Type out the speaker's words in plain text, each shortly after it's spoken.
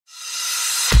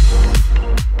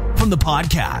from the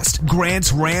podcast,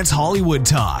 Grant's Rants Hollywood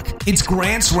Talk. It's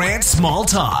Grant's Rants Small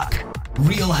Talk.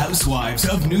 Real Housewives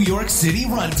of New York City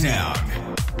Rundown.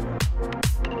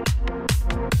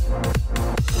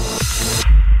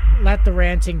 Let the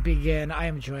ranting begin. I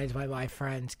am joined by my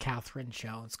friend Catherine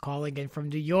Jones, calling in from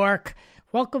New York.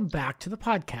 Welcome back to the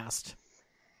podcast.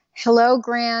 Hello,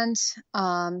 Grant.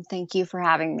 Thank you for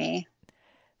having me.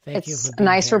 Thank you. It's a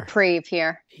nice reprieve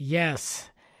here. Yes.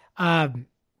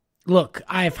 Look,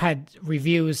 I've had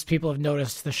reviews. People have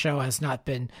noticed the show has not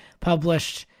been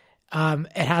published. It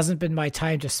hasn't been my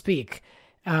time to speak.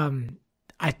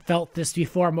 I felt this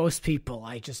before most people.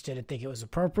 I just didn't think it was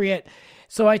appropriate.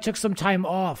 So I took some time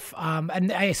off.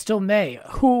 And I still may.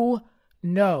 Who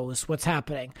knows what's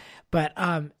happening? But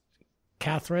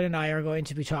Catherine and I are going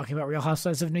to be talking about Real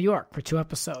Housewives of New York for 2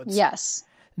 episodes. Yes.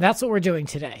 That's what we're doing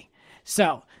today.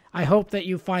 So I hope that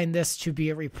you find this to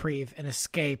be a reprieve, an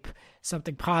escape,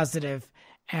 something positive,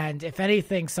 and if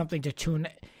anything, something to tune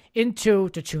into,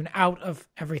 to tune out of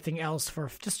everything else for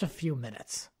just a few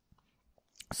minutes.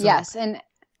 So, yes, and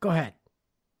go ahead.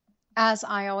 As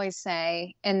I always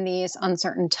say, in these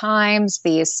uncertain times,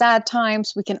 these sad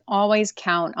times, we can always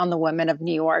count on the women of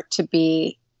New York to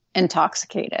be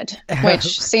intoxicated,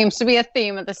 which seems to be a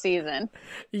theme of the season.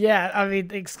 Yeah, I mean,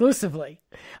 exclusively.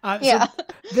 Yeah.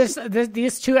 So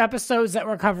these 2 episodes that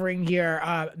we're covering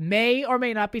here may or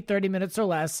may not be 30 minutes or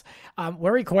less.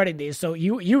 We're recording these, so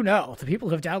you know, the people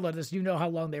who have downloaded this, you know how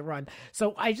long they run.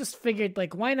 So I just figured,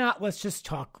 like, why not? Let's just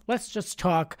talk. Let's just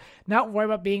talk. Not worry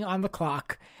about being on the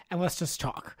clock, and let's just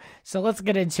talk. So let's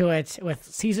get into it with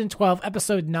season 12,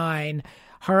 episode 9,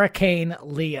 Hurricane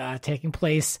Leah, taking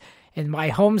place in my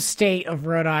home state of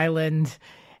Rhode Island.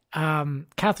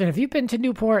 Catherine, have you been to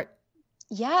Newport?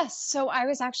 Yes. So I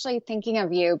was actually thinking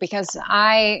of you because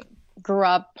I grew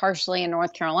up partially in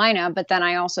North Carolina, but then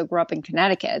I also grew up in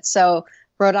Connecticut. So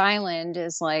Rhode Island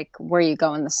is like where you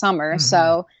go in the summer. Mm-hmm.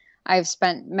 So I've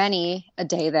spent many a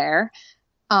day there.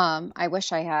 I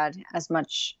wish I had as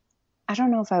much, I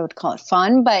don't know if I would call it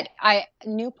fun, but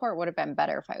Newport would have been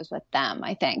better if I was with them,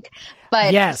 I think.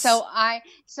 But yes. So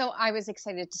I was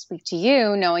excited to speak to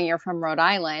you, knowing you're from Rhode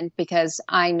Island, because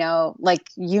I know, like,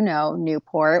 you know,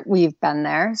 Newport, we've been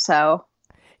there. So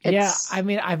yeah, I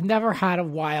mean, I've never had a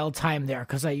wild time there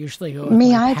because I usually go with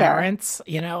my parents,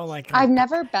 you know, like I've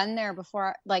never been there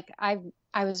before. Like I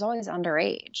was always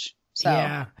underage. So.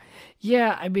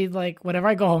 Yeah. I mean, like, whenever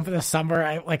I go home for the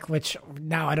summer, which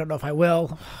now I don't know if I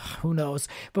will, who knows?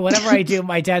 But whenever I do,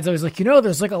 my dad's always like, you know,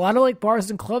 there's like a lot of like bars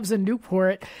and clubs in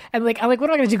Newport, and like, I'm like, what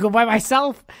am I gonna do? Go by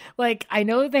myself? Like, I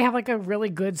know that they have like a really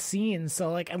good scene,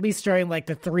 so like at least during like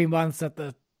the 3 months that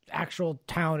the actual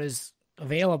town is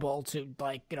available to,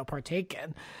 like, you know, partake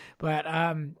in. But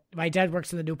my dad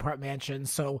works in the Newport mansion,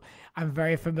 so I'm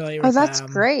very familiar with that's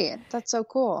them. Great. That's so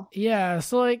cool. Yeah,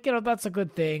 so, like, you know, that's a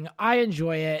good thing. I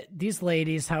enjoy it. These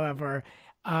ladies, however,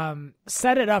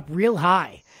 set it up real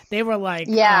high. They were like,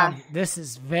 this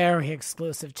is very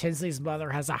exclusive. Tinsley's mother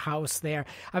has a house there.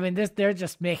 I mean, they're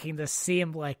just making this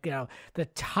seem like, you know, the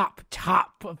top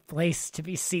place to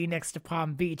be seen next to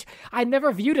Palm Beach. I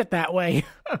never viewed it that way.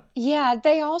 Yeah,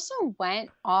 they also went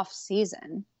off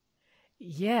season.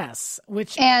 Yes,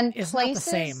 which and is places,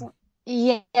 not the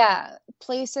same. Yeah,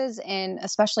 places in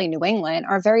especially New England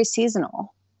are very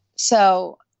seasonal.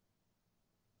 So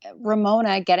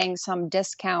Ramona getting some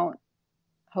discount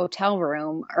hotel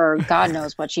room, or God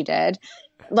knows what she did,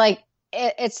 like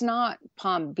it's not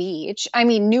Palm Beach. I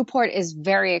mean, Newport is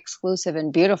very exclusive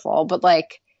and beautiful, but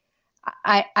like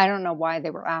I don't know why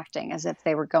they were acting as if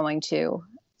they were going to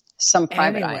some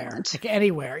private island. Like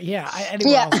anywhere. Yeah.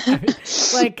 Anywhere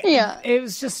else. Like, yeah. It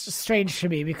was just strange to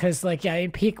me because, like, yeah,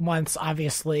 in peak months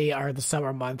obviously are the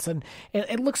summer months, and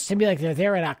it looks to me like they're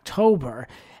there in October.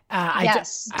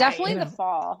 Yes, definitely the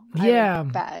fall. Yeah. I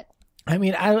would bet. I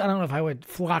mean, I don't know if I would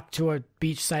flock to a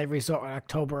beachside resort in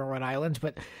October in Rhode Island,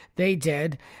 but they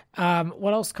did.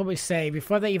 What else can we say?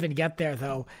 Before they even get there,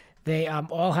 though, they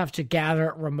all have to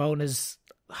gather at Ramona's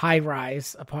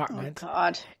high-rise apartment. Oh,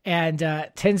 God.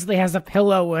 And Tinsley has a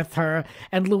pillow with her,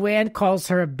 and Luann calls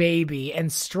her a baby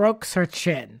and strokes her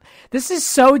chin. This is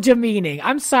so demeaning.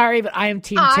 I'm sorry, but I am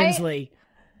Team Tinsley.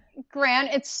 Grant,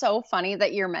 it's so funny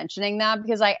that you're mentioning that,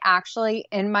 because I actually,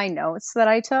 in my notes that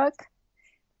I took,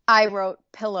 I wrote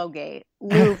Pillowgate,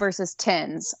 Lou versus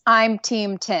Tins. I'm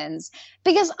Team Tins.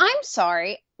 Because I'm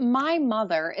sorry, my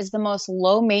mother is the most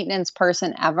low maintenance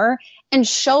person ever, and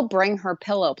she'll bring her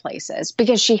pillow places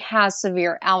because she has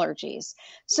severe allergies.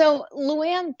 So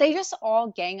Luann, they just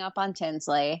all gang up on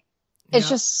Tinsley. It's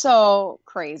just so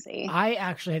crazy. I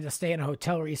actually had to stay in a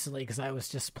hotel recently because I was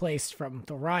displaced from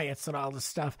the riots and all this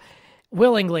stuff.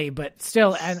 willingly, but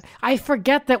still. And I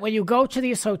forget that when you go to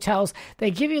these hotels, they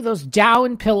give you those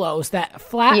down pillows that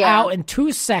flat out in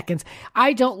 2 seconds.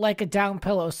 I don't like a down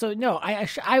pillow. So no, I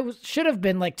should have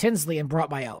been like Tinsley and brought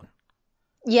my own.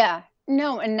 Yeah.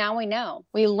 No, and now we know.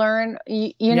 We learn.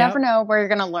 You never know where you're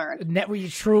going to learn. We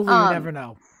truly never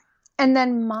know. And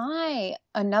then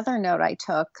another note I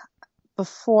took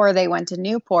before they went to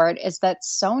Newport is that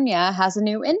Sonia has a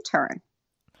new intern.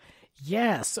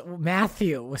 Yes,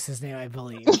 Matthew was his name, I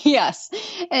believe. Yes,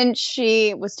 and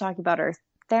she was talking about her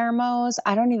thermos.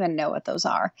 I don't even know what those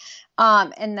are.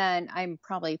 And then I'm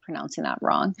probably pronouncing that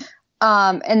wrong.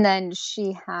 And then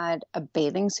she had a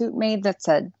bathing suit made that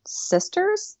said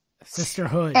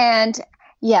Sisterhood. And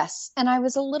yes, and I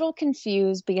was a little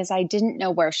confused because I didn't know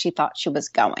where she thought she was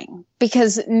going,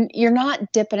 because you're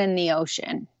not dipping in the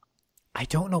ocean. I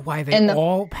don't know why they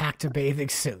all packed a bathing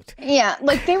suit. Yeah,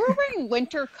 like they were wearing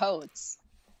winter coats.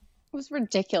 It was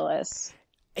ridiculous.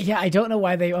 Yeah, I don't know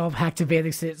why they all packed a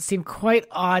bathing suit. It seemed quite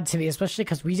odd to me, especially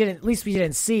because we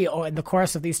didn't see, in the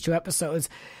course of these 2 episodes,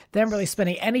 them really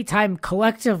spending any time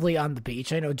collectively on the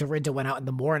beach. I know Dorinda went out in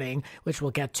the morning, which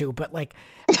we'll get to, but like,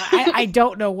 I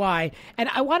don't know why. And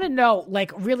I want to know,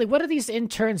 like, really, what do these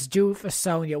interns do for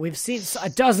Sonia? We've seen a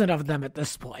dozen of them at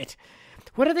this point.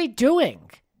 What are they doing?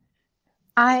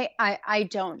 I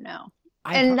don't know.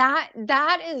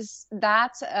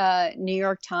 That's a New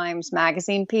York Times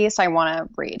magazine piece I want to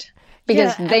read,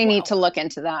 because they need to look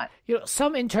into that.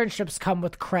 Some internships come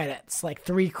with credits, like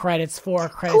 3 credits, 4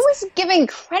 credits. Who is giving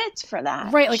credits for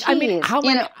that? Right. Like, jeez. I mean, how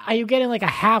many are you getting? Like a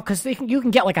half? Because you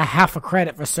can get like a half a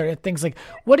credit for certain things. Like,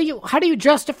 how do you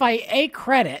justify a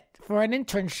credit for an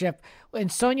internship in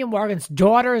Sonia Morgan's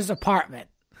daughter's apartment?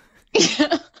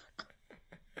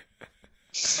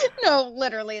 No,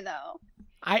 literally though.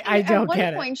 I don't get it.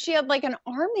 At one point, she had like an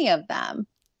army of them.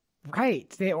 Right.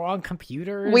 They were on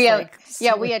computers. We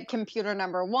had computer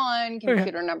number 1,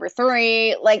 computer number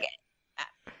 3. Like,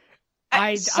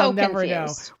 I'll never know.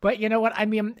 But you know what? I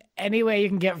mean, any way you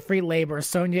can get free labor,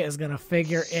 Sonia is going to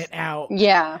figure it out.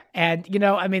 Yeah. And,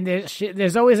 I mean,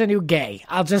 there's always a new gay.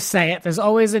 I'll just say it. There's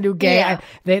always a new gay.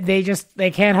 Yeah.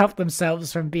 They can't help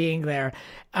themselves from being there.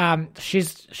 She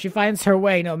finds her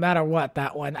way no matter what,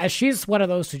 that one. She's one of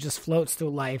those who just floats through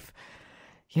life.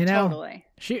 Totally.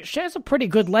 She has a pretty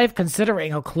good life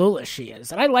considering how clueless she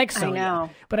is. And I like Sonia. I know.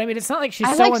 But I mean, it's not like she's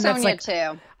someone that's like,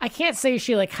 too. I can't say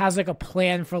she like has like a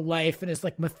plan for life and is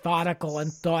like methodical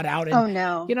and thought out. And, oh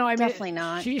no, I mean, definitely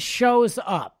not. She shows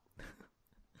up.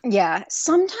 Yeah.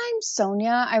 Sometimes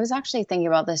Sonia, I was actually thinking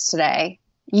about this today.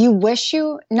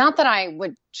 Not that I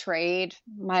would trade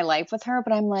my life with her,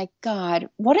 but I'm like, God,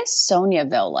 what is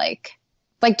Soniaville like?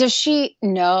 Like, does she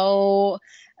know?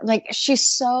 Like, she's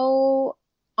so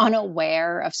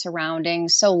unaware of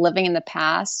surroundings, so living in the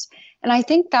past. And I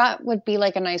think that would be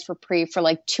like a nice reprieve for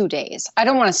like 2 days. I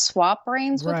don't want to swap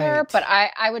brains with her, but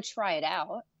I would try it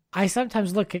out. I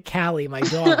sometimes look at Callie, my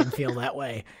dog, and feel that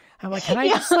way. I'm like, can I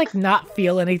just like not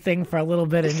feel anything for a little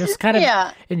bit and just kind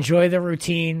of enjoy the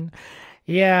routine?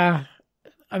 Yeah.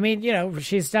 I mean,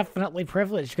 she's definitely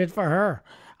privileged. Good for her.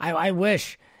 I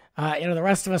wish, the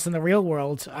rest of us in the real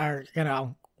world are,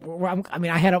 I'm not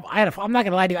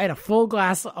gonna lie to you. I had a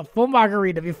full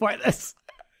margarita before this.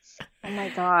 Oh my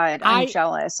God, I'm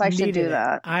jealous. I should do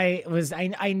that.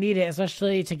 I need it,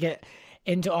 especially to get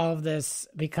into all of this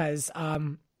because,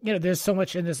 there's so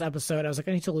much in this episode. I was like,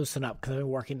 I need to loosen up because I've been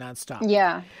working nonstop.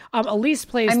 Yeah. Elise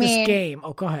plays this game.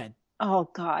 Oh, go ahead. Oh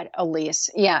God, Elise.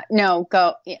 Yeah, no,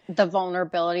 go the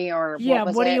vulnerability or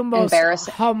what are you most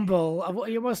humble?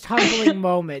 Your most humbling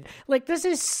moment? Like, this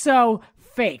is so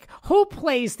fake. Who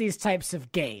plays these types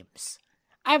of games?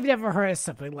 I've never heard of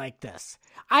something like this.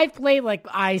 I play like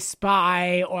I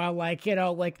Spy or like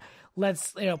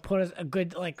let's put a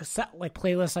good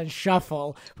playlist on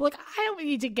shuffle. But like I don't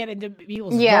need to get into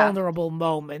people's vulnerable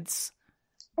moments.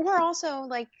 Or also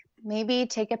like maybe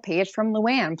take a page from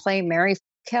Luann, play Marry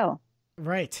Kill.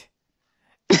 Right.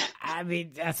 I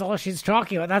mean, that's all she's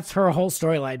talking about. That's her whole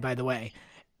storyline, by the way,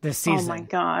 this season. Oh my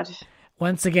God.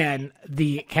 Once again,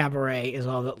 the cabaret is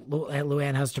all that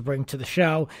Luann has to bring to the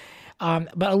show.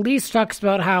 But Elise talks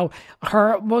about how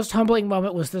her most humbling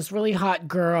moment was this really hot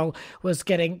girl was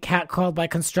getting catcalled by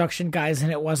construction guys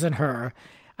and it wasn't her.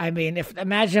 I mean,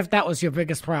 imagine if that was your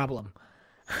biggest problem.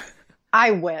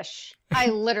 I wish. I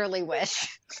literally wish.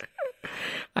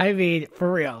 I mean,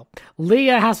 for real.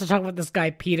 Leah has to talk about this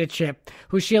guy, Peter Chip,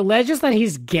 who she alleges that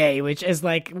he's gay, which is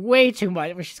like way too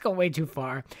much. She's going way too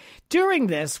far. During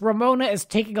this, Ramona is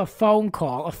taking a phone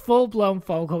call, a full-blown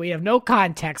phone call. We have no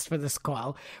context for this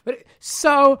call, but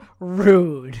so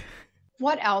rude.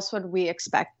 What else would we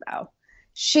expect, though?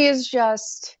 She is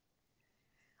just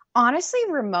honestly,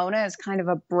 Ramona is kind of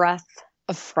a breath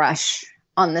of fresh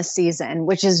on this season,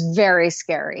 which is very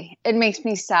scary. It makes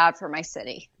me sad for my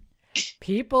city.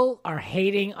 People are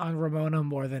hating on Ramona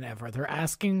more than ever. They're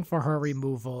asking for her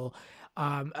removal,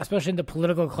 especially in the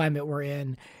political climate we're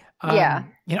in. Yeah.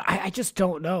 I just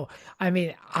don't know. I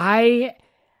mean, I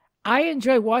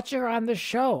enjoy watching her on the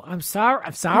show. I'm sorry.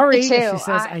 Me too. She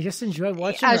says, I just enjoy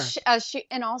watching her. As she,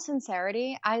 in all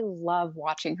sincerity, I love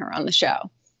watching her on the show.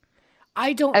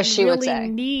 I don't really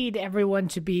need everyone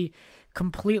to be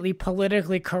completely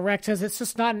politically correct, because it's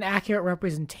just not an accurate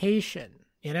representation,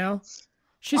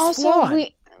 She's also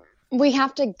flawed. we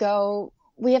have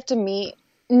to meet,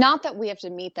 not that we have to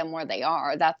meet them where they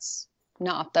are, that's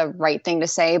not the right thing to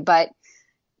say, but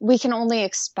we can only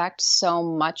expect so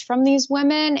much from these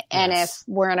women. Yes. And if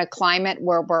we're in a climate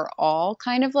where we're all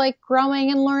kind of like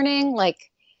growing and learning, like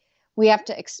we have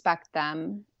to expect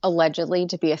them allegedly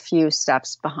to be a few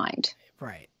steps behind.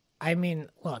 Right. I mean,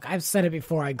 look, I've said it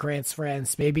before on Grant's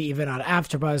Friends, maybe even on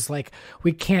AfterBuzz, like,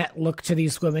 we can't look to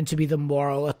these women to be the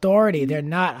moral authority. They're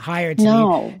not hired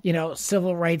to be,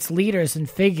 civil rights leaders and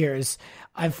figures.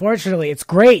 Unfortunately, it's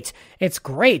great. It's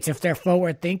great if they're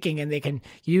forward thinking and they can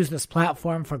use this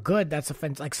platform for good. That's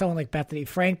like someone like Bethany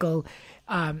Frankel,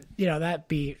 that'd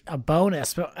be a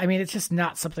bonus. But I mean, it's just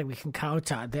not something we can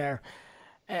count on.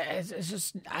 It's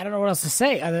just, I don't know what else to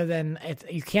say other than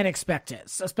you can't expect it,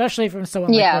 especially from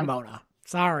someone like Ramona.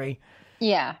 Sorry.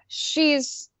 Yeah,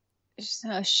 she's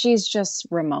just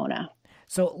Ramona.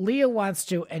 So Leah wants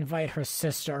to invite her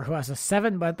sister, who has a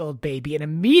 7-month-old baby, and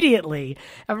immediately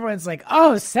everyone's like,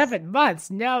 "Oh, 7 months?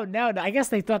 No. I guess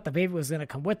they thought the baby was going to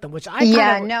come with them," which I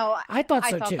thought. I thought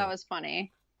so too. That was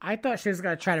funny. I thought she was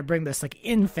going to try to bring this like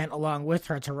infant along with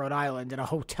her to Rhode Island in a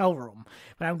hotel room,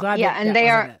 but I'm glad. Yeah, and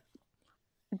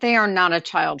they are not a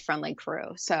child-friendly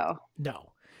crew, so.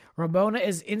 No. Ramona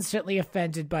is instantly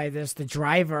offended by this. The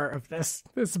driver of this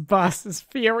bus is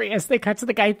furious. They cut to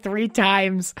the guy 3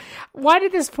 times. Why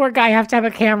did this poor guy have to have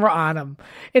a camera on him?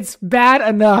 It's bad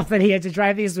enough that he had to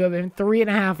drive these women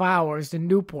 3.5 hours to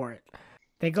Newport.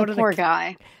 They go to poor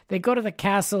guy. They go to the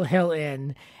Castle Hill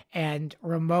Inn, and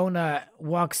Ramona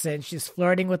walks in. She's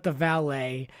flirting with the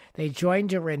valet. They join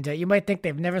Dorinda. You might think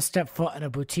they've never stepped foot in a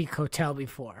boutique hotel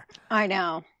before. I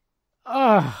know.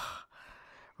 Ugh.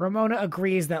 Ramona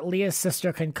agrees that Leah's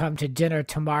sister can come to dinner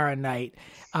tomorrow night.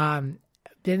 And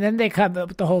then they come up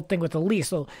with the whole thing with Elise.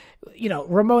 So,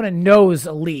 Ramona knows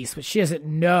Elise, but she doesn't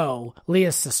know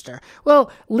Leah's sister.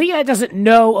 Well, Leah doesn't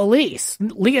know Elise.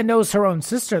 Leah knows her own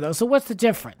sister, though. So what's the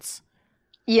difference?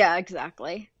 Yeah,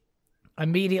 exactly.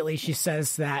 Immediately she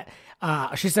says that,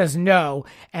 she says no,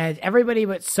 and everybody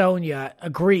but Sonia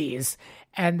agrees.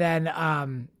 And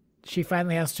then she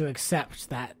finally has to accept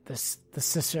that the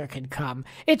sister can come.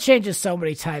 It changes so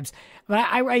many times, but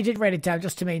I did write it down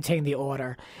just to maintain the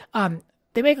order.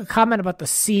 They make a comment about the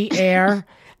sea air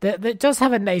that does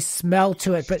have a nice smell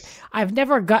to it, but I've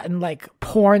never gotten like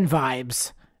porn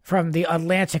vibes from the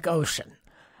Atlantic Ocean.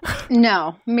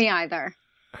 No, me either.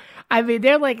 I mean,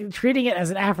 they're like treating it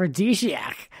as an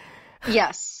aphrodisiac.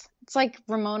 Yes. It's like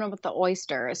Ramona with the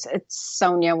oysters. It's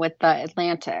Sonia with the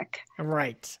Atlantic.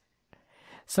 Right.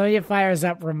 Sonia fires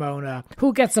up Ramona.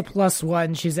 Who gets a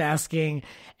 +1, she's asking.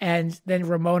 And then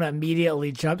Ramona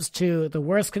immediately jumps to the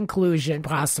worst conclusion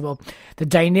possible. The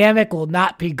dynamic will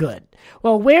not be good.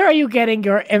 Well, where are you getting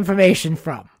your information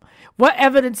from? What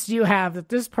evidence do you have that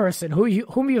this person,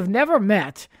 whom you've never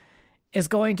met, is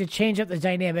going to change up the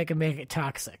dynamic and make it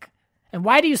toxic? And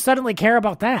why do you suddenly care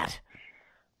about that?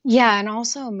 Yeah, and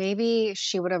also maybe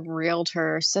she would have reeled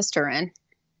her sister in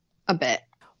a bit.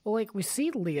 Well, like, we see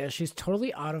Leah, she's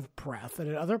totally out of breath, and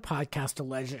another podcast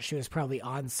alleged that she was probably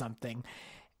on something.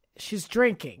 She's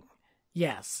drinking,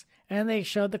 yes, and they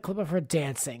showed the clip of her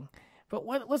dancing. But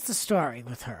what's the story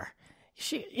with her?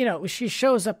 She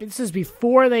shows up, this is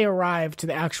before they arrive to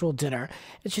the actual dinner,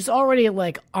 and she's already,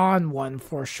 like, on one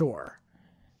for sure.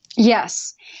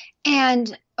 Yes,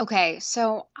 and, okay,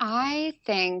 so I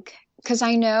think, because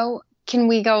I know, can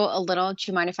we go a little, do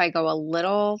you mind if I go a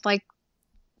little, like,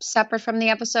 separate from the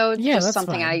episode? Yeah, just that's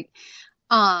something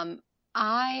fine.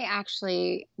 I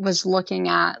actually was looking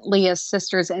at Leah's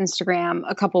sister's Instagram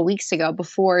a couple weeks ago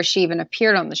before she even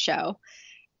appeared on the show,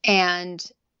 and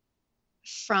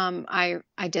I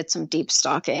did some deep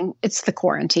stalking. It's the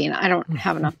quarantine. I don't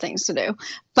have enough things to do,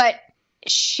 but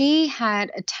she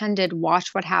had attended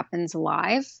Watch What Happens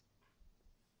Live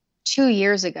 2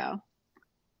 years ago,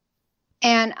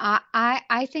 and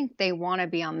I think they want to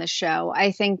be on the show.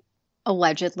 I think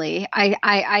allegedly,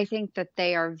 I think that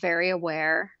they are very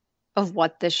aware of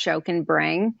what this show can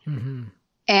bring. Mm-hmm.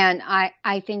 And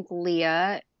I think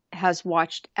Leah has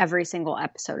watched every single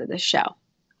episode of this show.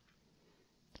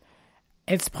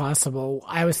 It's possible.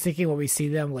 I was thinking when we see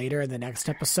them later in the next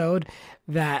episode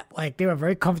that like they were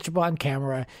very comfortable on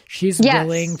camera. She's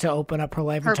willing to open up her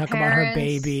life and talk about her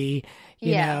baby,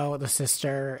 you know, the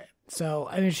sister. So,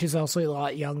 I mean, she's also a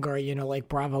lot younger, you know, like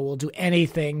Bravo will do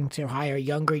anything to hire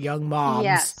younger, young moms.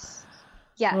 Yes.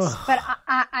 Ugh. But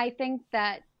I think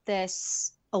that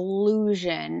this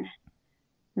illusion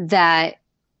that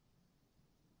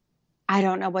I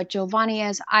don't know what Giovanni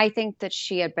is. I think that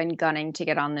she had been gunning to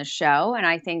get on this show. And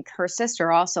I think her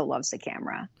sister also loves the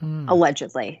camera,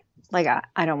 allegedly. Like,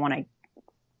 I don't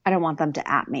want them to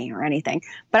at me or anything.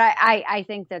 But I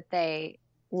think that they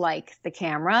like the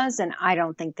cameras, and I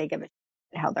don't think they give a shit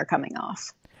how they're coming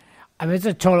off. I mean, it's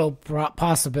a total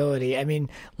possibility. I mean,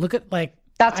 look at like,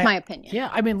 that's my opinion. Yeah,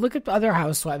 I mean, look at the other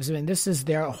housewives. I mean, this is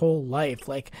their whole life.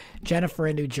 Like Jennifer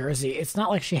in New Jersey, it's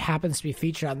not like she happens to be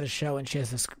featured on the show and she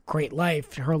has this great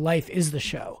life. Her life is the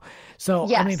show.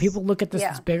 So, I mean, people look at this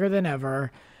as bigger than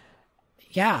ever.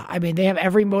 Yeah, I mean, they have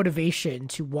every motivation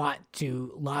to want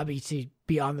to lobby to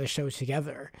be on the show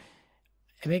together.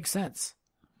 It makes sense.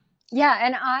 Yeah,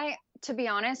 and to be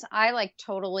honest, I like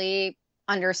totally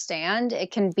understand.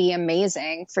 It can be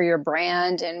amazing for your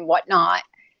brand and whatnot.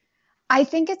 I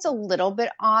think it's a little bit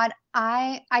odd.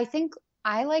 I think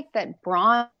I like that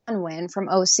Bronwyn from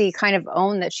OC kind of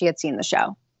owned that she had seen the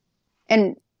show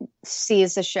and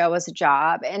sees the show as a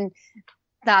job. And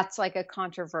that's like a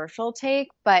controversial take,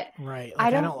 but right.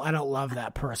 Like, I don't love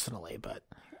that personally, but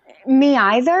me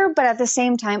either. But at the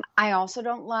same time, I also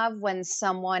don't love when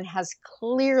someone has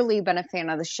clearly been a fan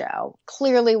of the show,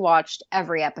 clearly watched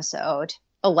every episode,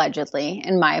 allegedly,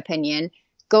 in my opinion,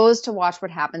 goes to watch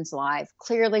what happens live,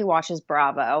 clearly watches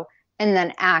Bravo, and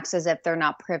then acts as if they're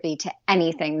not privy to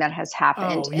anything that has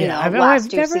happened in the last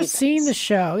two never seasons. Seen the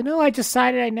show. No, I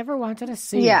decided I never wanted to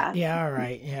see it. Yeah, all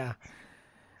right, yeah.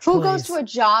 Who goes to a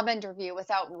job interview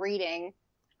without reading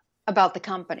about the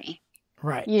company?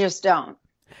 Right. You just don't.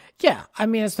 Yeah, I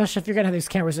mean, especially if you're going to have these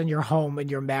cameras in your home, in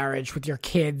your marriage, with your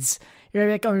kids. You're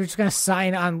like, oh, you're just going to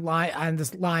sign on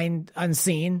this line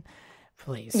unseen?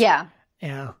 Please. Yeah.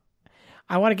 Yeah.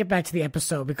 I want to get back to the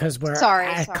episode because we're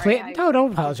sorry. No,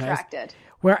 don't apologize. Distracted.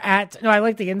 I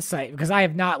like the insight because I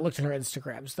have not looked at her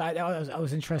Instagram. So I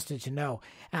was interested to know.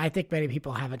 And I think many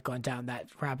people haven't gone down that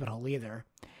rabbit hole either.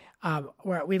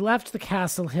 Where we left the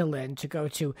Castle Hill Inn to go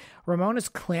to Ramona's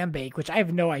Clam Bake, which I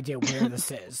have no idea where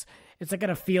this is. It's like in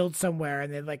a field somewhere,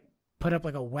 and they like put up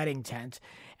like a wedding tent.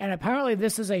 And apparently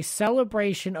this is a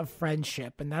celebration of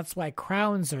friendship, and that's why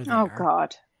crowns are there. Oh,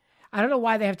 God. I don't know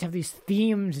why they have to have these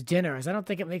themed dinners. I don't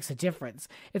think it makes a difference.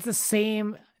 It's the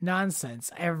same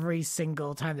nonsense every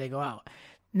single time they go out.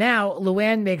 Now,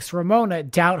 Luann makes Ramona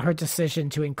doubt her decision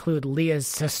to include Leah's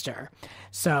sister.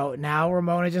 So now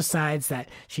Ramona decides that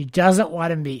she doesn't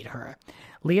want to meet her.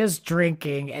 Leah's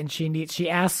drinking, and she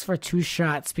asks for 2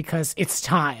 shots because it's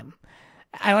time.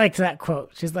 I liked that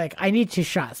quote. She's like, I need 2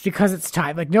 shots because it's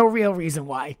time. Like, no real reason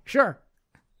why. Sure.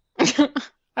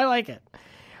 I like it.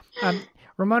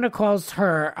 Ramona calls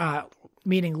her,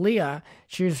 meaning Leah,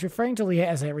 she was referring to Leah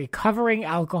as a recovering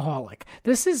alcoholic.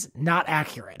 This is not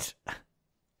accurate.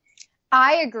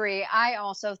 I agree. I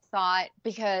also thought,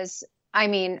 because, I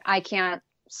mean, I can't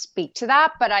speak to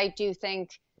that, but I do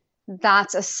think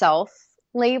that's a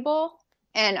self-label,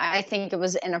 and I think it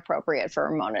was inappropriate for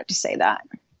Ramona to say that.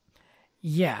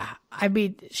 Yeah. I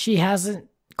mean, she hasn't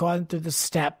gone through the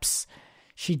steps.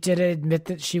 She didn't admit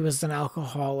that she was an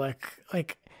alcoholic.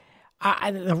 Like,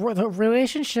 the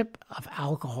relationship of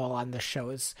alcohol on the show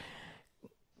is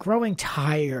growing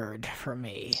tired for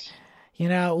me. You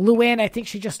know, Luann, I think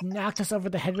she just knocked us over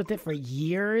the head with it for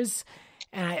years.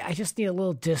 And I just need a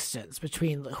little distance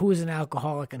between who is an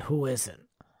alcoholic and who isn't.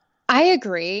 I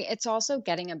agree. It's also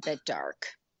getting a bit dark,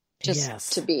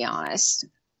 just to be honest.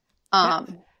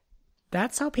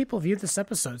 That's how people viewed this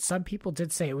episode. Some people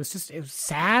did say it was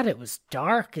sad. It was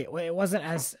dark. It wasn't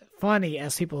as funny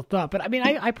as people thought. But I mean,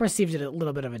 I perceived it a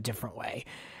little bit of a different way.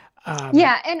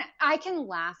 Yeah. And I can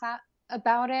laugh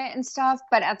about it and stuff,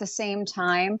 but at the same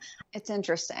time, it's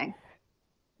interesting.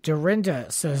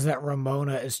 Dorinda says that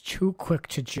Ramona is too quick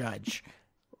to judge.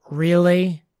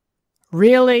 Really?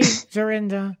 Really,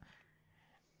 Dorinda?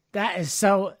 That is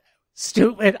so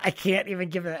stupid. I can't even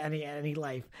give it any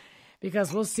life.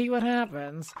 Because we'll see what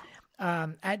happens.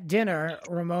 At dinner,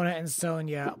 Ramona and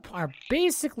Sonia are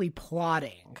basically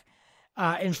plotting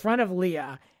in front of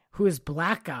Leah, who is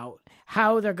blackout,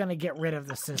 how they're going to get rid of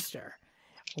the sister.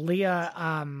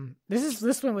 Leah,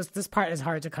 this part is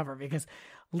hard to cover because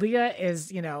Leah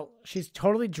is, she's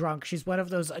totally drunk. She's one of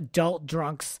those adult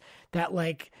drunks that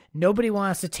like nobody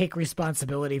wants to take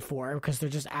responsibility for because they're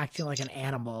just acting like an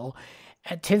animal.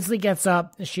 And Tinsley gets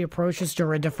up and she approaches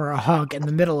Dorinda for a hug in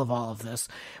the middle of all of this,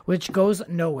 which goes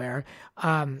nowhere.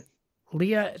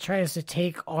 Leah tries to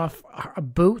take off her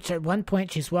boots. At one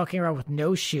point, she's walking around with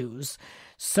no shoes.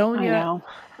 Sonia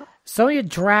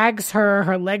drags her.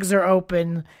 Her legs are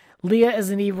open. Leah is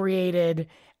inebriated.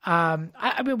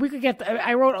 I mean, we could get.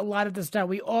 I wrote a lot of this down.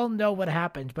 We all know what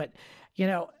happened, but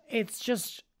it's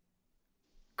just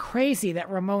crazy that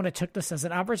Ramona took this as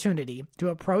an opportunity to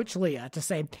approach Leah to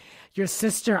say, "Your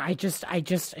sister,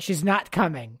 she's not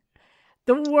coming."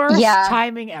 The worst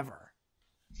timing ever.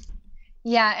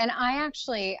 Yeah, and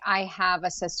I have a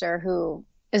sister who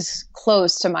is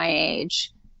close to my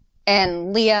age.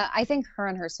 And Leah, I think her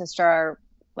and her sister are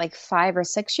like 5 or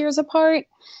 6 years apart.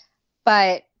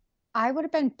 But I would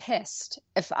have been pissed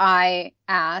if I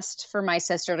asked for my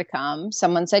sister to come.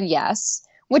 Someone said yes,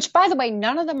 which, by the way,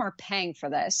 none of them are paying for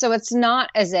this. So it's not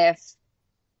as if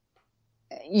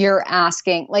you're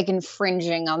asking, like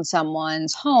infringing on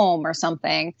someone's home or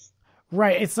something.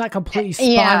 Right, it's not completely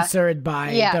sponsored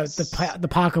by the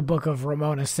pocketbook of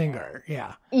Ramona Singer.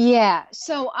 Yeah. Yeah,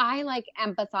 so I like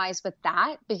empathize with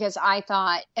that because I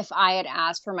thought if I had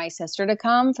asked for my sister to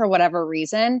come for whatever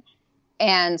reason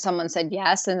and someone said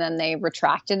yes and then they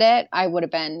retracted it, I would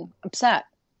have been upset.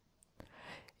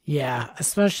 Yeah,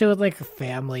 especially with like a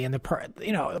family and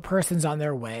the person's on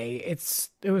their way.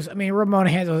 Ramona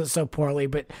handles it so poorly,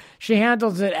 but she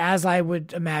handles it as I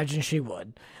would imagine she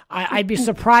would. I'd be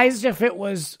surprised if it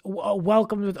was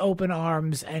welcomed with open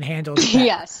arms and handled better.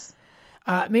 Yes.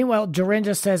 Meanwhile,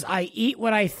 Dorinda says, "I eat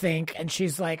what I think," and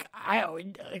she's like, I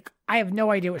have no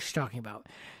idea what she's talking about.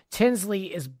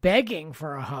 Tinsley is begging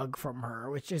for a hug from her,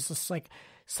 which is just like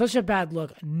such a bad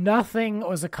look. Nothing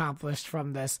was accomplished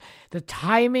from this. The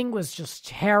timing was just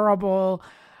terrible.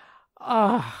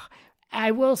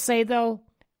 I will say though,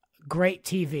 great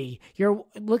TV. You're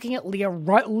looking at Leah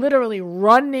literally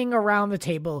running around the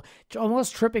table,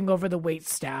 almost tripping over the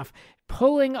waitstaff,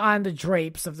 pulling on the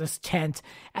drapes of this tent,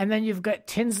 and then you've got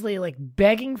Tinsley like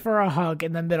begging for a hug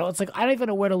in the middle. It's like, I don't even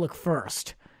know where to look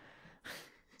first.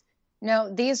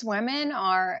 No, these women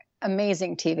are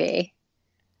amazing TV.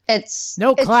 It's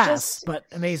class, but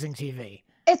amazing TV.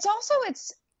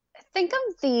 Think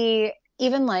of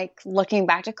even like looking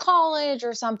back to college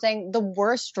or something, the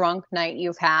worst drunk night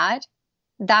you've had.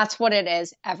 That's what it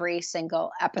is every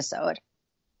single episode.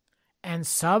 And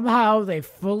somehow they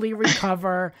fully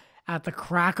recover at the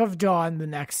crack of dawn the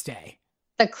next day.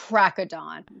 The crack of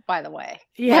dawn, by the way.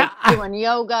 Yeah. Like doing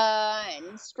yoga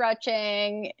and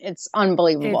stretching. It's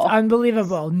unbelievable. It's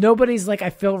unbelievable. Nobody's like,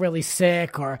 I feel really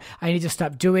sick, or I need to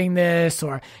stop doing this,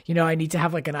 or, I need to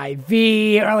have like an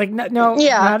IV, or like,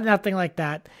 nothing like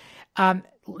that.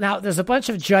 Now there's a bunch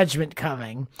of judgment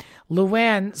coming.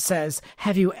 Luann says,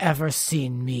 "Have you ever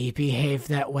seen me behave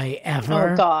that way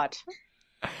ever?" Oh God.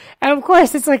 And of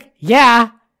course it's like,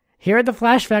 yeah, here are the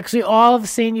flashbacks. We all have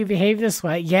seen you behave this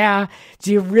way. Yeah.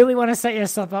 Do you really want to set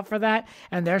yourself up for that?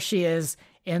 And there she is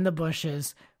in the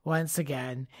bushes once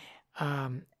again.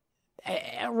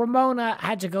 Ramona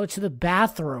had to go to the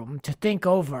bathroom to think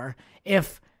over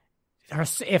if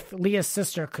Leah's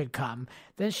sister could come.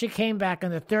 Then she came back on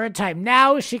the third time.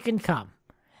 Now she can come.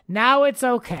 Now it's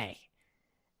okay.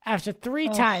 After 3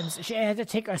 times, she had to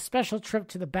take a special trip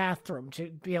to the bathroom to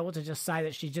be able to decide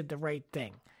that she did the right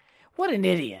thing. What an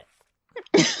idiot.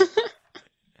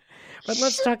 But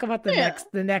let's talk about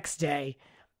the next day,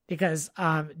 because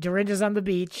Dorinda's on the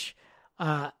beach.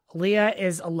 Leah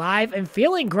is alive and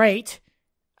feeling great.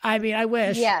 I mean, I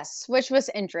wish. Yes, which was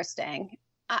interesting.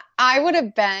 I would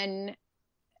have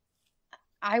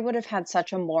had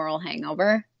such a moral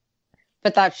hangover,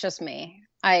 but that's just me.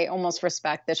 I almost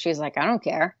respect that she's like, I don't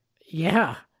care.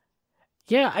 Yeah.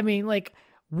 Yeah. I mean, like,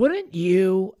 wouldn't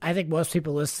you, I think most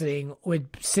people listening would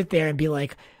sit there and be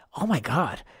like, oh my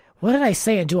God, what did I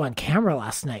say and do on camera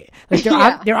last night? Like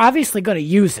they're obviously going to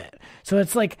use it. So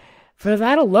it's like, for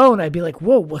that alone, I'd be like,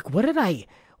 whoa, what did I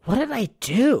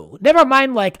do? Never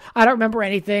mind, like, I don't remember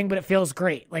anything, but it feels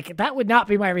great. Like, that would not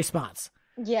be my response.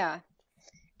 Yeah.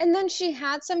 And then she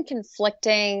had some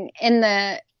conflicting in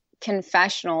the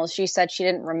confessionals. She said she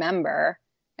didn't remember.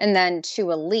 And then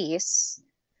to Elise,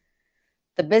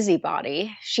 the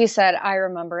busybody, she said, I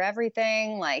remember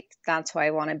everything. Like, that's who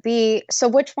I want to be. So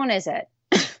which one is it?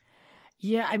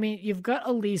 Yeah, I mean, you've got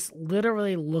Elise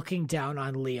literally looking down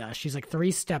on Leah. She's like 3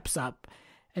 steps up,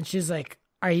 and she's like,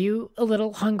 are you a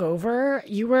little hungover?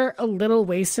 You were a little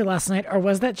wasted last night, or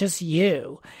was that just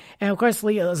you? And of course,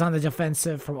 Leah is on the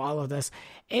defensive from all of this.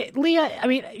 Leah, I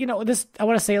mean, this, I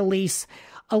want to say Elise.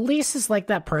 Elise is like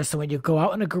that person when you go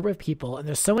out in a group of people and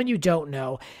there's someone you don't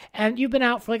know and you've been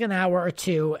out for like an hour or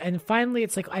two. And finally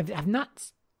it's like, I've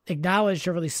not acknowledged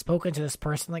or really spoken to this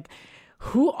person. Like,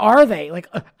 who are they? Like,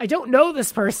 I don't know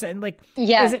this person. Like,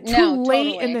 is it too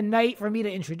late in the night for me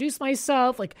to introduce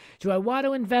myself? Like, do I want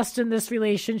to invest in this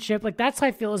relationship? Like, that's how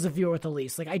I feel as a viewer with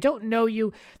Elise. Like, I don't know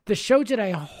you. The show did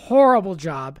a horrible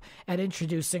job at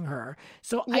introducing her.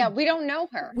 So we don't know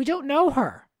her. We don't know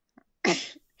her.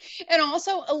 And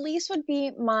also, Elise would be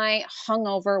my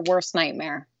hungover worst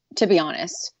nightmare, to be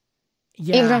honest.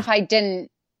 Yeah. Even if I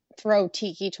didn't throw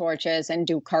tiki torches and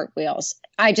do cartwheels,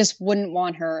 I just wouldn't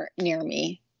want her near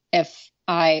me if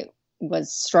I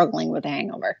was struggling with a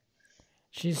hangover.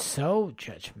 She's so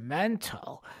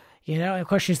judgmental. And of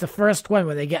course, she's the first one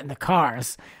when they get in the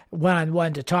cars,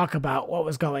 one-on-one, to talk about what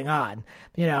was going on.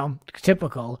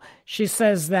 Typical. She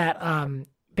says that,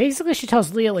 basically she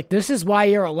tells Leah, like, this is why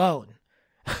you're alone.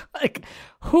 Like,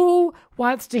 who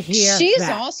wants to hear She's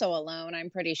that? Also alone,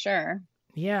 I'm pretty sure.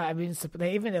 Yeah, I mean,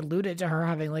 they even alluded to her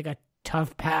having like a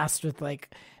tough past with like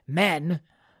men.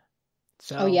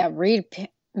 So, oh yeah,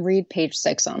 read page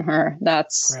 6 on her.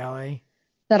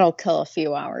 That'll kill a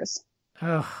few hours.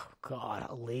 Oh God,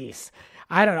 Elise,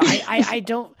 I don't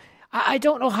know. I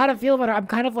don't know how to feel about her. I'm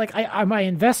kind of like, am I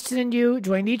invested in you?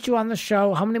 Do I need you on the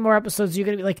show? How many more episodes are you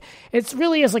gonna be? Like, it's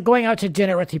really is like going out to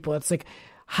dinner with people. It's like,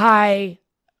 hi,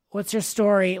 what's your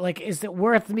story? Like, is it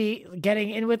worth me getting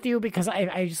in with you? Because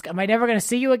am I never going to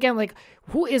see you again? Like,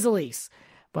 who is Elise?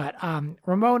 But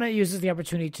Ramona uses the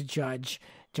opportunity to judge.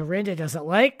 Dorinda doesn't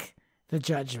like the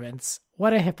judgments.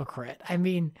 What a hypocrite. I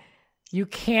mean, you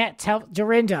can't tell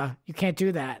Dorinda, you can't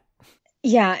do that.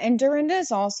 Yeah, and Dorinda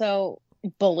is also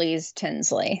bullies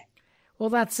Tinsley. Well,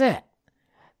 that's it.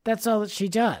 That's all that she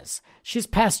does. She's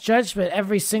passed judgment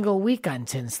every single week on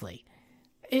Tinsley.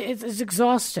 It's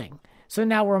exhausting. So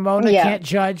now Ramona can't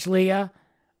judge Leah.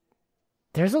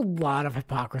 There's a lot of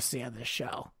hypocrisy on this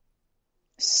show.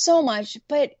 So much.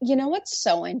 But you know what's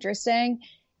so interesting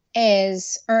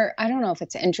is, or I don't know if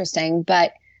it's interesting,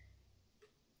 but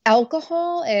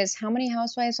alcohol is, how many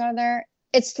housewives are there?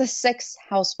 It's the 6th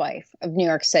housewife of New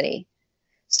York City.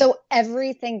 So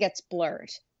everything gets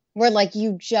blurred. Where like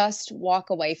you just walk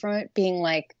away from it being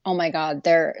like, oh my God,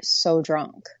 they're so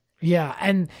drunk. Yeah,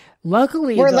 and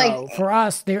luckily, for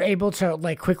us, they're able to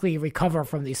like quickly recover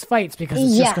from these fights because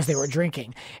it's just because they were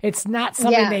drinking. It's not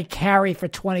something they carry for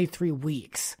 23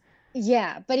 weeks.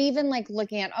 Yeah, but even like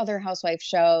looking at other housewife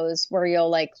shows where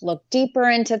you'll like look deeper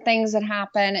into things that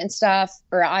happen and stuff,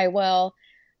 or I will,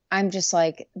 I'm just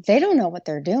like, they don't know what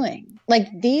they're doing. Like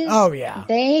these,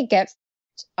 they get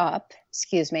up,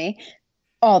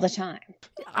 all the time.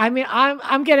 I mean,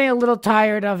 I'm getting a little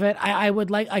tired of it. I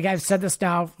would like I've said this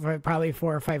now for probably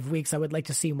 4 or 5 weeks. I would like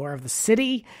to see more of the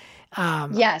city.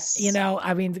 Yes.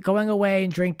 I mean, going away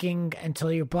and drinking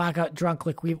until you're blackout drunk,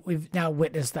 like we've now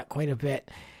witnessed that quite a bit,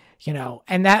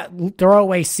 and that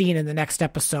throwaway scene in the next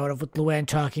episode of with Luann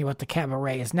talking about the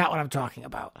cabaret is not what I'm talking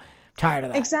about. I'm tired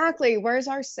of that. Exactly. Where's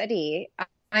our city?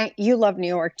 You love New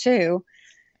York too.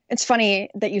 It's funny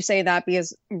that you say that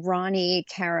because RHONY,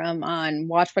 Karam on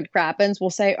Watch What Crappens will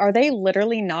say, are they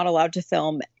literally not allowed to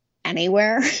film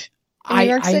anywhere in New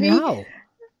York City? I know.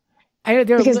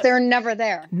 Because they're never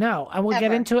there. No, I will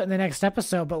get into it in the next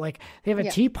episode, but like they have a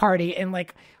tea party and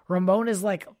like Ramona's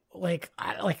like what,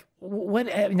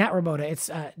 not Ramona, it's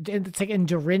like in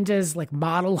Dorinda's like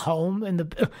model home in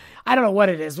the, I don't know what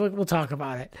it is. We'll talk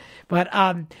about it. But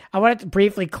I wanted to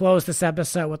briefly close this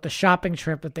episode with the shopping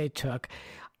trip that they took.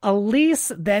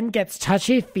 Elise then gets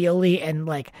touchy-feely and,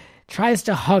 like, tries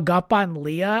to hug up on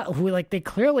Leah, who, like, they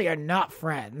clearly are not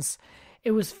friends. It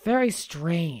was very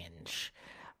strange.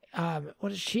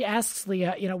 She asks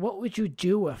Leah, what would you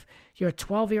do if your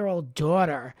 12-year-old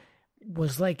daughter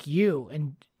was like you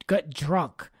and got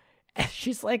drunk? And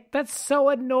she's like, that's so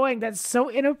annoying. That's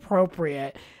so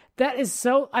inappropriate. That is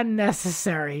so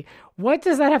unnecessary. What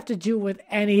does that have to do with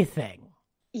anything?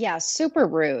 Yeah, super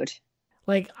rude.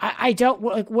 Like, I don't,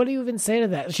 like, what do you even say to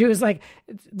that? She was like,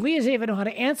 Leah doesn't even know how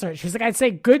to answer it. She was like, I'd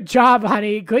say, good job,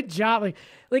 honey. Good job.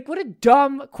 Like what a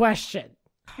dumb question.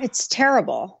 It's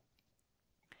terrible.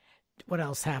 What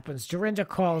else happens? Dorinda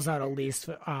calls out Elise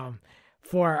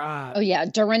for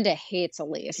Dorinda hates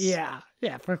Elise. Yeah,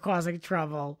 for causing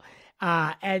trouble.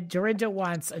 And Dorinda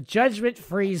wants a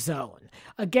judgment-free zone.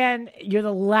 Again, you're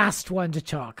the last one to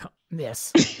talk,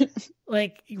 miss.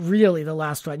 Like, really, the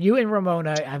last one. You and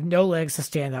Ramona have no legs to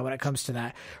stand on when it comes to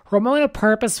that. Ramona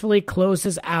purposefully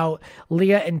closes out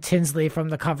Leah and Tinsley from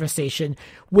the conversation,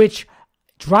 which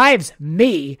drives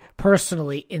me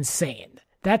personally insane.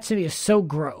 That to me is so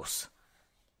gross.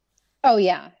 Oh,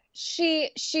 yeah.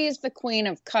 She's the queen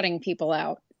of cutting people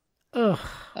out. Ugh.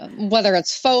 Whether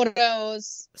it's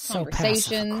photos, So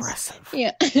conversations. passive-aggressive.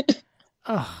 Yeah.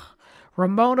 Ugh.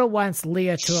 Ramona wants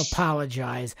Leah to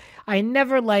apologize. I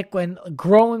never like when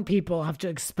grown people have to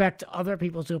expect other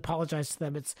people to apologize to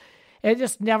them. It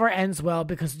just never ends well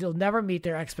because you'll never meet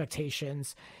their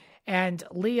expectations. And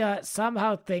Leah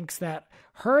somehow thinks that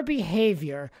her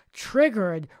behavior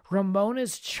triggered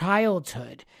Ramona's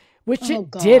childhood, which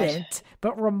it didn't.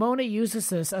 But Ramona uses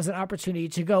this as an opportunity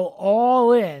to go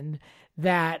all in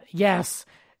that, yes,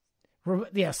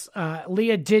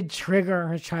 Leah did trigger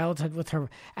her childhood with her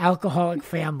alcoholic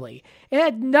family. It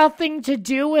had nothing to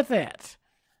do with it.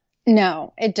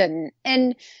 No, it didn't.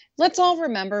 And let's all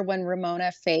remember when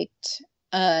Ramona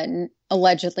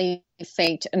allegedly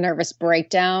faked a nervous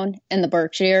breakdown in the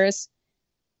Berkshires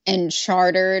and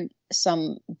chartered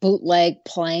some bootleg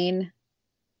plane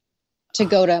to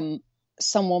go to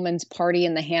some woman's party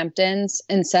in the Hamptons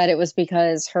and said it was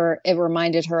because it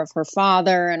reminded her of her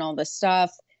father and all this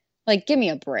stuff. Like, give me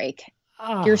a break.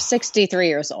 Oh. You're 63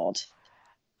 years old.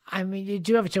 I mean, you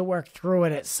do have to work through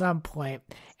it at some point.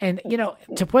 And,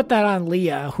 to put that on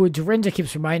Leah, who Dorinda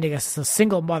keeps reminding us is a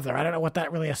single mother. I don't know what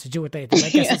that really has to do with anything. I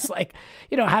guess it's like,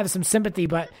 have some sympathy.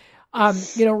 But,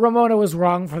 Ramona was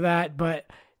wrong for that. But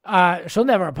she'll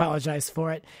never apologize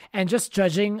for it. And just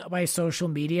judging by social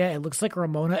media, it looks like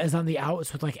Ramona is on the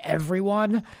outs with, like,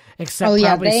 everyone except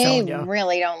probably Sonia. They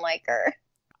really don't like her.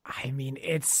 I mean,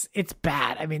 it's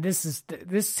bad. I mean, this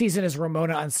season is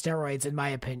Ramona on steroids, in my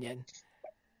opinion.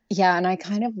 Yeah, and I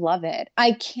kind of love it.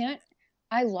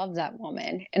 I love that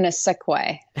woman in a sick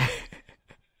way.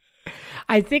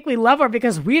 I think we love her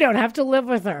because we don't have to live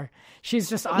with her. She's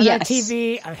just on our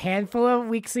TV a handful of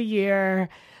weeks a year.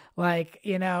 Like,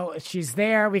 she's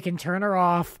there. We can turn her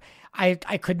off. I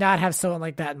could not have someone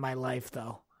like that in my life,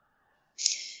 though.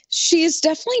 She's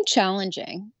definitely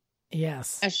challenging.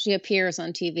 Yes. As she appears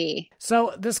on TV.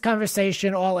 So this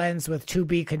conversation all ends with to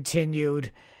be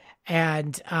continued.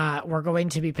 And we're going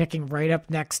to be picking right up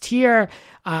next here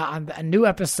on a new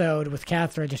episode with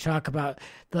Catherine to talk about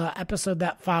the episode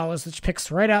that follows, which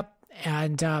picks right up.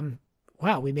 And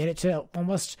wow, we made it to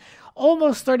almost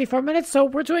 34 minutes. So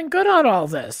we're doing good on all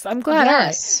this. I'm glad.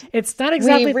 Yes. It's not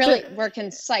exactly. We're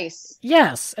concise.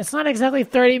 Yes. It's not exactly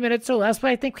 30 minutes or less, but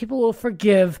I think people will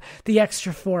forgive the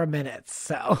extra 4 minutes.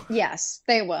 So yes,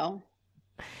 they will.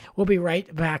 We'll be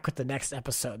right back with the next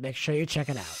episode. Make sure you check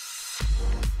it out.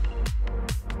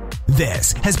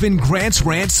 This has been Grant's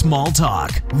Rant Small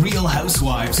Talk. Real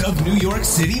Housewives of New York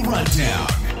City Rundown.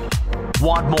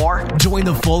 Want more? Join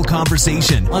the full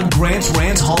conversation on Grant's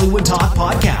Rant Hollywood Talk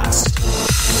podcast.